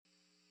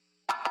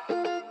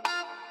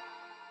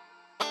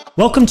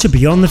Welcome to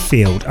Beyond the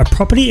Field, a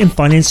property and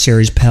finance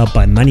series powered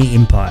by Money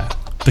Empire.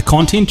 The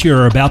content you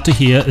are about to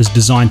hear is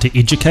designed to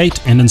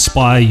educate and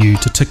inspire you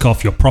to tick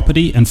off your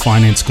property and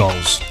finance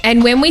goals.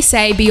 And when we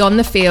say beyond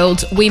the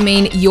field, we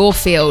mean your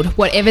field,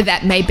 whatever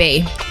that may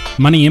be.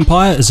 Money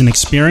Empire is an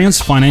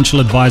experienced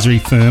financial advisory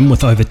firm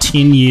with over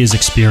 10 years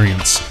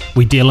experience.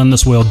 We deal in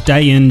this world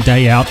day in,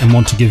 day out and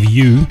want to give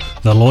you,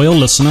 the loyal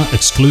listener,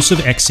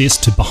 exclusive access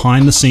to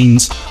behind the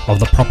scenes of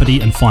the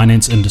property and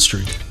finance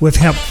industry. We've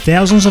helped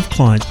thousands of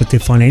clients with their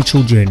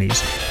financial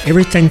journeys,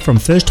 everything from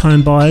first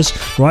home buyers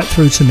right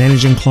through to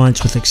managing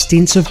clients with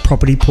extensive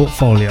property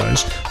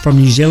portfolios from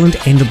New Zealand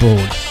and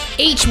abroad.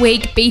 Each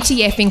week,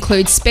 BTF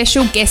includes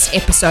special guest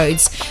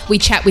episodes. We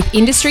chat with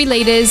industry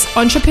leaders,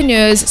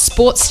 entrepreneurs,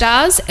 sports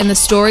stars, and the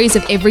stories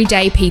of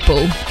everyday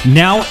people.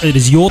 Now it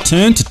is your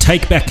turn to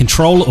take back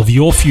control of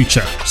your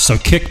future, so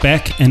kick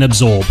back and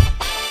absorb.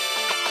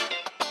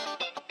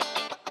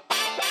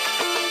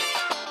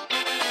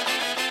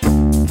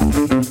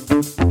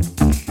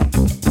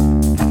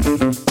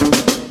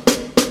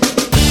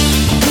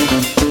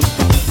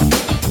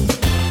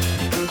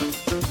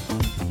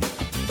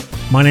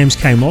 My name's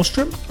Kay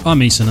Malmstrom,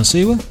 I'm Isa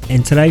Nasiwa.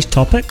 and today's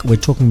topic, we're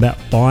talking about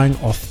buying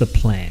off the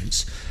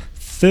plans.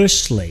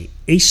 Firstly,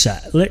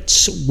 Isa,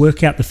 let's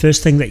work out the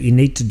first thing that you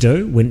need to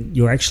do when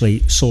you're actually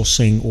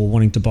sourcing or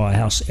wanting to buy a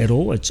house at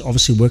all. It's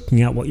obviously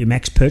working out what your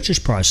max purchase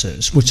price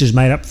is, which is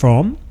made up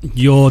from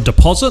Your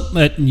deposit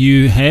that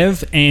you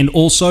have and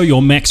also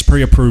your max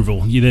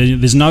pre-approval.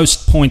 There's no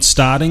point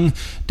starting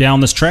down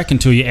this track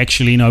until you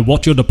actually know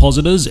what your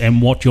deposit is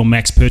and what your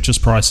max purchase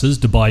price is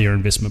to buy your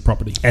investment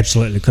property.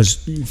 Absolutely,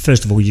 because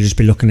first of all, you just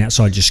be looking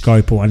outside your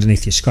scope or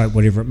underneath your scope,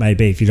 whatever it may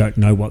be, if you don't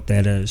know what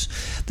that is.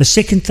 The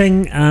second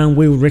thing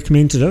we would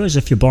recommend to do is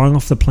if you're buying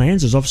off the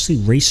plans is obviously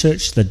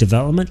research the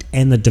development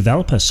and the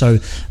developer. So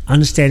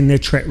understanding their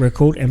track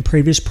record and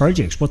previous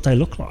projects, what they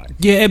look like.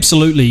 Yeah,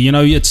 absolutely.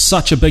 It's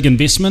such a big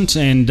investment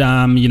and,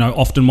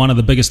 often one of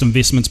the biggest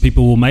investments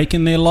people will make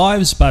in their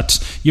lives, but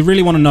you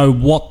really want to know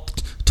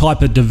what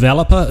type of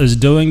developer is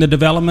doing the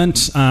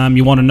development.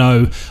 You want to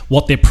know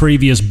what their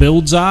previous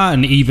builds are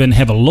and even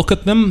have a look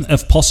at them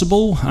if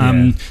possible,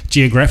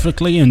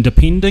 geographically and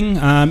depending.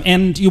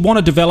 And you want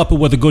a developer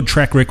with a good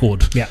track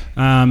record. Yeah.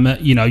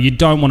 You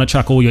don't want to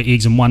chuck all your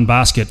eggs in one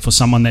basket for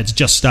someone that's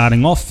just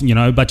starting off,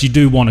 but you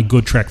do want a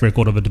good track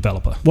record of a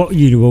developer. What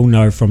you will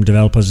know from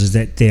developers is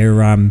that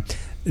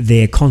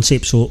their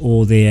concepts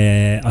or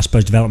their, I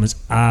suppose, developments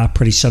are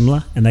pretty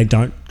similar and they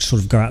don't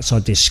sort of go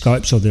outside their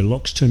scopes or their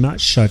looks too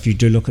much. So if you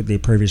do look at their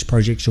previous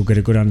projects, you'll get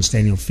a good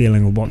understanding or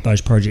feeling of what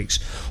those projects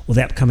or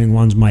the upcoming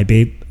ones may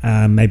be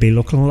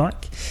looking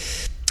like.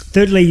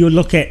 Thirdly, you'll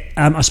look at,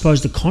 I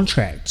suppose, the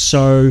contract.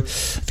 So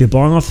if you're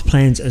buying off the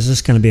plans, is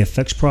this going to be a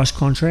fixed price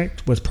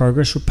contract with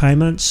progress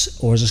repayments,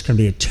 or is this going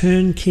to be a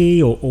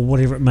turnkey or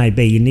whatever it may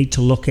be? You need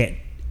to look at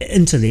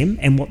into them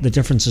and what the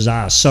differences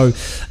are. So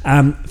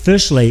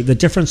firstly, the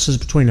differences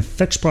between a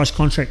fixed price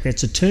contract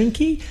that's a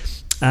turnkey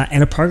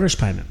and a progress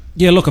payment.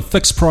 Yeah, look, a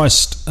fixed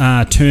price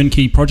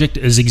turnkey project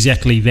is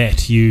exactly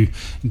that. You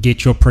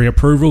get your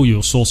pre-approval,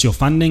 you'll source your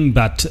funding,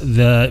 but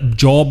the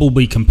job will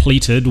be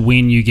completed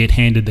when you get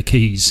handed the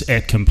keys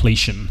at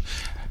completion.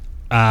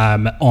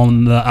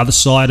 On the other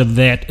side of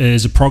that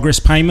is progress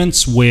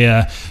payments,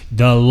 where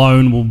the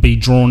loan will be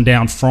drawn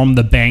down from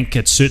the bank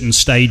at certain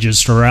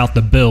stages throughout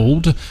the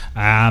build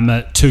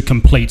to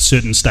complete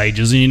certain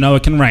stages. And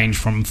it can range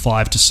from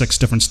 5 to 6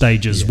 different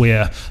stages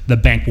where the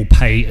bank will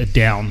pay it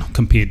down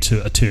compared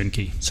to a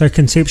turnkey. So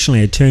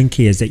conceptually, a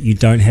turnkey is that you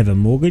don't have a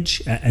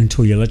mortgage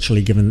until you're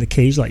literally given the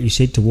keys, like you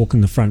said, to walk in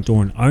the front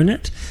door and own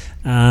it.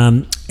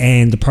 And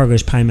the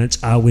progress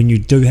payments are when you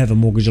do have a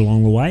mortgage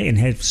along the way and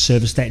have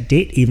serviced that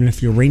debt, even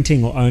if you're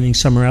renting or owning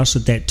somewhere else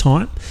at that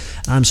time.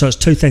 So it's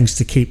two things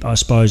to keep, I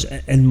suppose,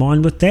 in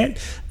mind with that.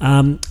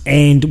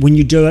 And when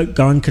you do it,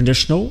 go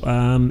unconditional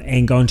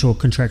and go into a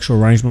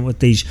contractual arrangement with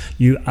these,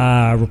 you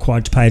are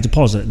required to pay a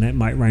deposit, and that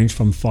might range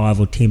from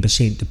 5 or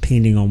 10%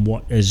 depending on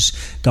what is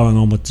going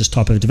on with this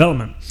type of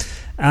development.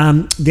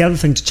 The other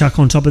thing to chuck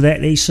on top of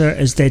that, Isa,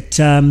 is that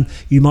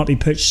you might be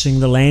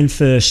purchasing the land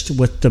first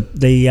with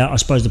the I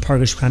suppose the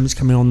progress payments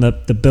coming on the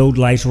build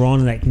later on,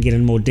 and that can get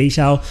in more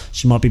detail.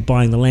 So you might be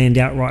buying the land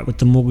outright with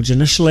the mortgage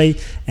initially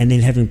and then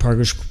having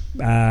progress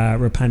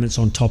repayments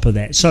on top of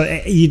that. So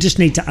you just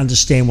need to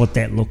understand what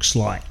that looks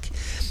like.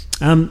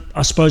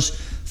 I suppose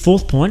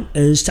fourth point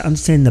is to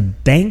understand the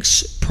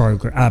bank's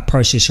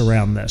process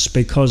around this,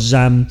 because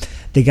they're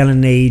going to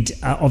need,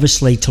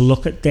 obviously, to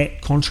look at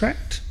that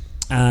contract.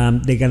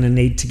 They're going to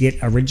need to get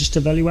a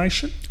register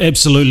valuation.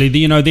 Absolutely.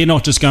 They're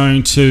not just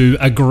going to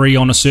agree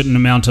on a certain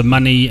amount of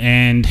money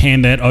and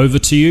hand that over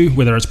to you,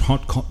 whether it's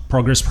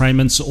progress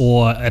payments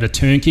or at a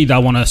turnkey. They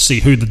want to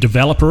see who the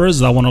developer is.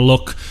 They want to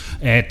look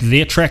at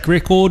their track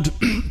record,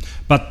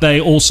 but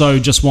they also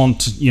just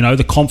want,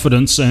 the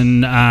confidence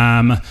in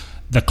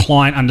the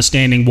client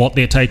understanding what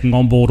they're taking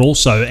on board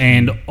also.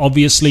 And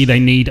obviously they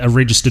need a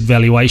registered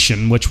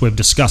valuation, which we've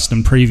discussed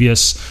in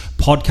previous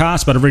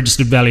podcasts, but a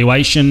registered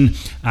valuation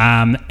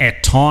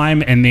at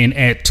time and then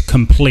at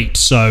complete.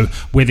 So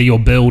whether your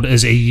build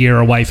is a year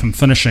away from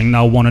finishing,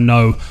 they'll want to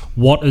know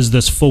what is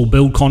this full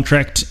build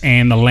contract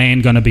and the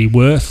land going to be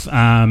worth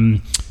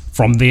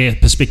from their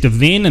perspective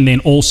then, and then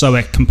also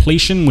at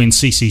completion when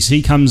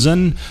CCC comes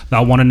in,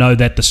 they'll want to know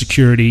that the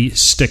security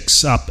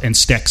sticks up and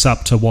stacks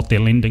up to what they're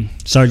lending.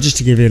 So just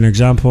to give you an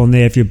example on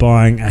there, if you're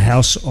buying a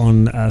house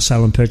on a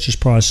sale and purchase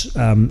price of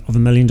 $1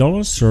 million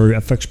through a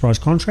fixed price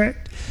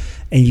contract,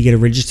 and you get a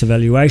registered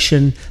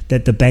valuation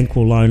that the bank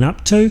will loan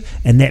up to,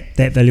 and that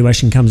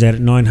valuation comes out at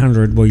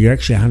 900, well, you're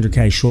actually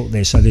 100k short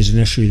there, so there's an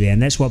issue there,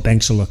 and that's what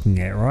banks are looking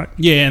at, right?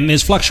 Yeah, and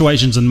there's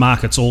fluctuations in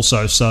markets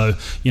also, so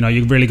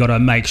you've really got to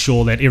make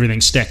sure that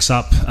everything stacks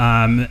up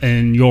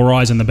in your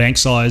eyes and the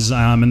bank's eyes,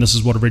 and this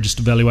is what a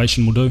registered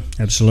valuation will do.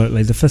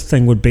 Absolutely. The fifth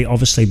thing would be,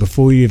 obviously,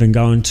 before you even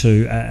go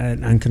into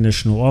an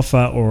unconditional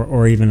offer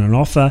or even an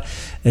offer,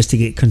 is to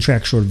get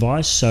contractual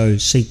advice, so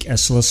seek a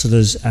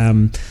solicitor's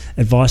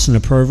advice and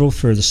approval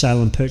through the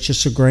sale and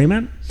purchase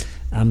agreement,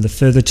 the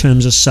further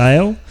terms of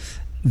sale,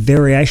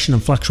 variation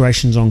and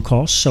fluctuations on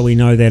costs. So we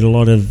know that a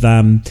lot of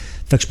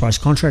fixed price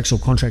contracts or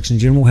contracts in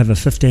general have a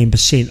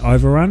 15%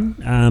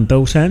 overrun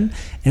built in,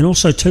 and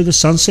also to the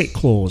sunset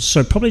clause.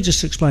 So probably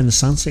just explain the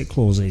sunset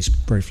clauses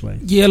briefly.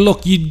 Yeah,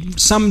 look,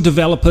 some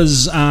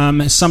developers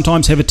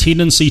sometimes have a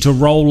tendency to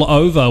roll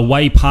over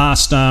way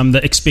past the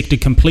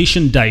expected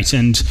completion date,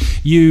 and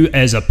you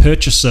as a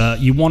purchaser,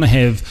 you want to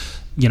have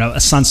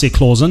a sunset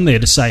clause in there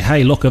to say,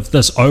 hey, look, if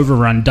this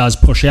overrun does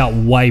push out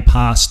way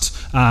past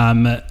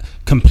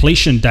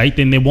completion date,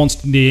 then you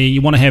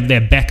want to have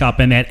that backup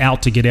and that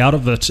out to get out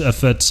of it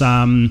if it's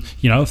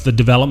if the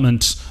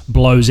development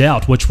blows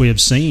out, which we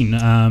have seen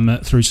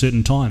through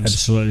certain times.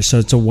 Absolutely. So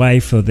it's a way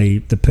for the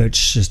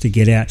purchasers to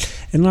get out.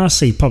 And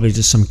lastly, probably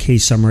just some key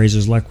summaries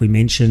is, like we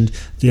mentioned,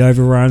 the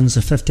overruns,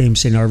 the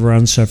 15%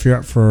 overrun. So if you're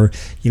up for,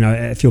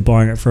 if you're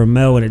buying it for $1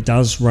 million and it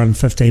does run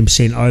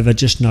 15% over,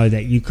 just know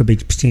that you could be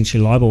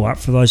potentially liable up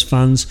for those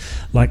funds.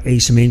 Like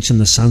Isa mentioned,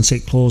 the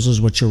sunset clauses,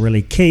 which are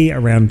really key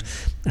around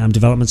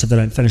developments if they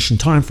don't finish in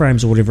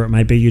timeframes or whatever it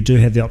may be. You do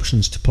have the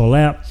options to pull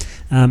out.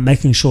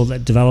 Making sure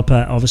that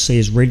developer obviously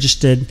is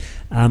registered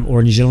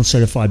or a New Zealand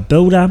certified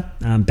builder.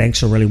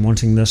 Banks are really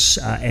wanting this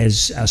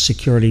as a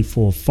security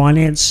for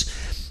finance.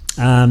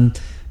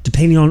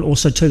 Depending on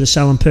also to the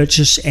sale and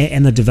purchase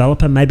and the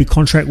developer, maybe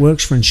contract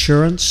works for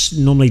insurance.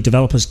 Normally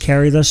developers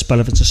carry this, but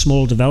if it's a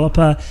small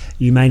developer,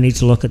 you may need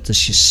to look at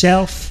this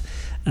yourself.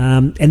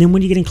 And then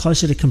when you're getting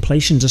closer to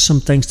completion, just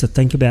some things to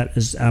think about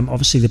is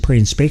obviously the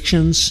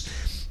pre-inspections,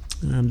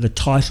 the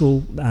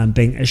title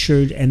being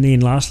issued, and then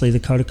lastly the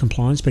code of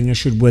compliance being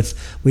issued, with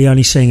we're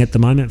only seeing at the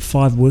moment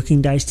 5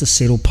 working days to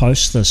settle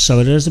post this. So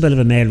it is a bit of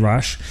a mad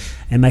rush,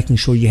 and making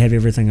sure you have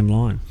everything in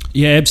line.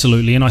 Yeah,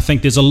 absolutely. And I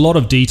think there's a lot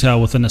of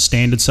detail within a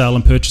standard sale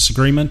and purchase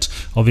agreement.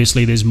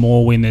 Obviously there's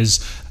more when there's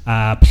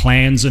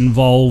plans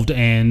involved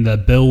and the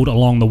build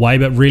along the way,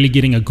 but really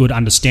getting a good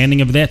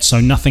understanding of that so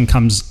nothing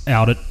comes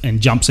out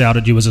and jumps out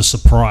at you as a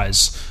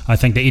surprise. I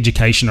think the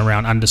education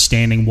around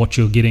understanding what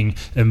you're getting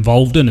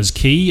involved in is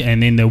key,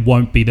 and then there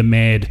won't be the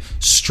mad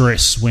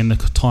stress when the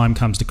time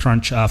comes to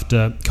crunch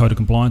after code of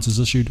compliance is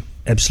issued.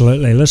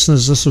 Absolutely.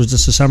 Listeners, this was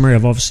just a summary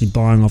of obviously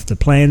buying off the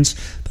plans,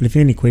 but if you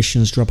have any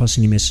questions, drop us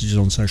any messages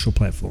on social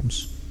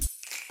platforms.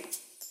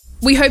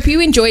 We hope you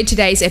enjoyed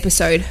today's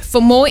episode.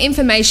 For more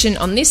information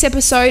on this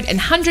episode and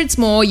hundreds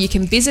more, you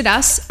can visit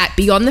us at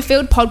Beyond the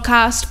Field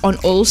Podcast on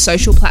all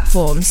social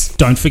platforms.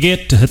 Don't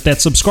forget to hit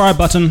that subscribe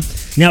button.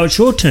 Now it's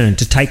your turn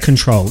to take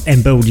control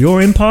and build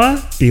your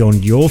empire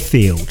beyond your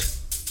field.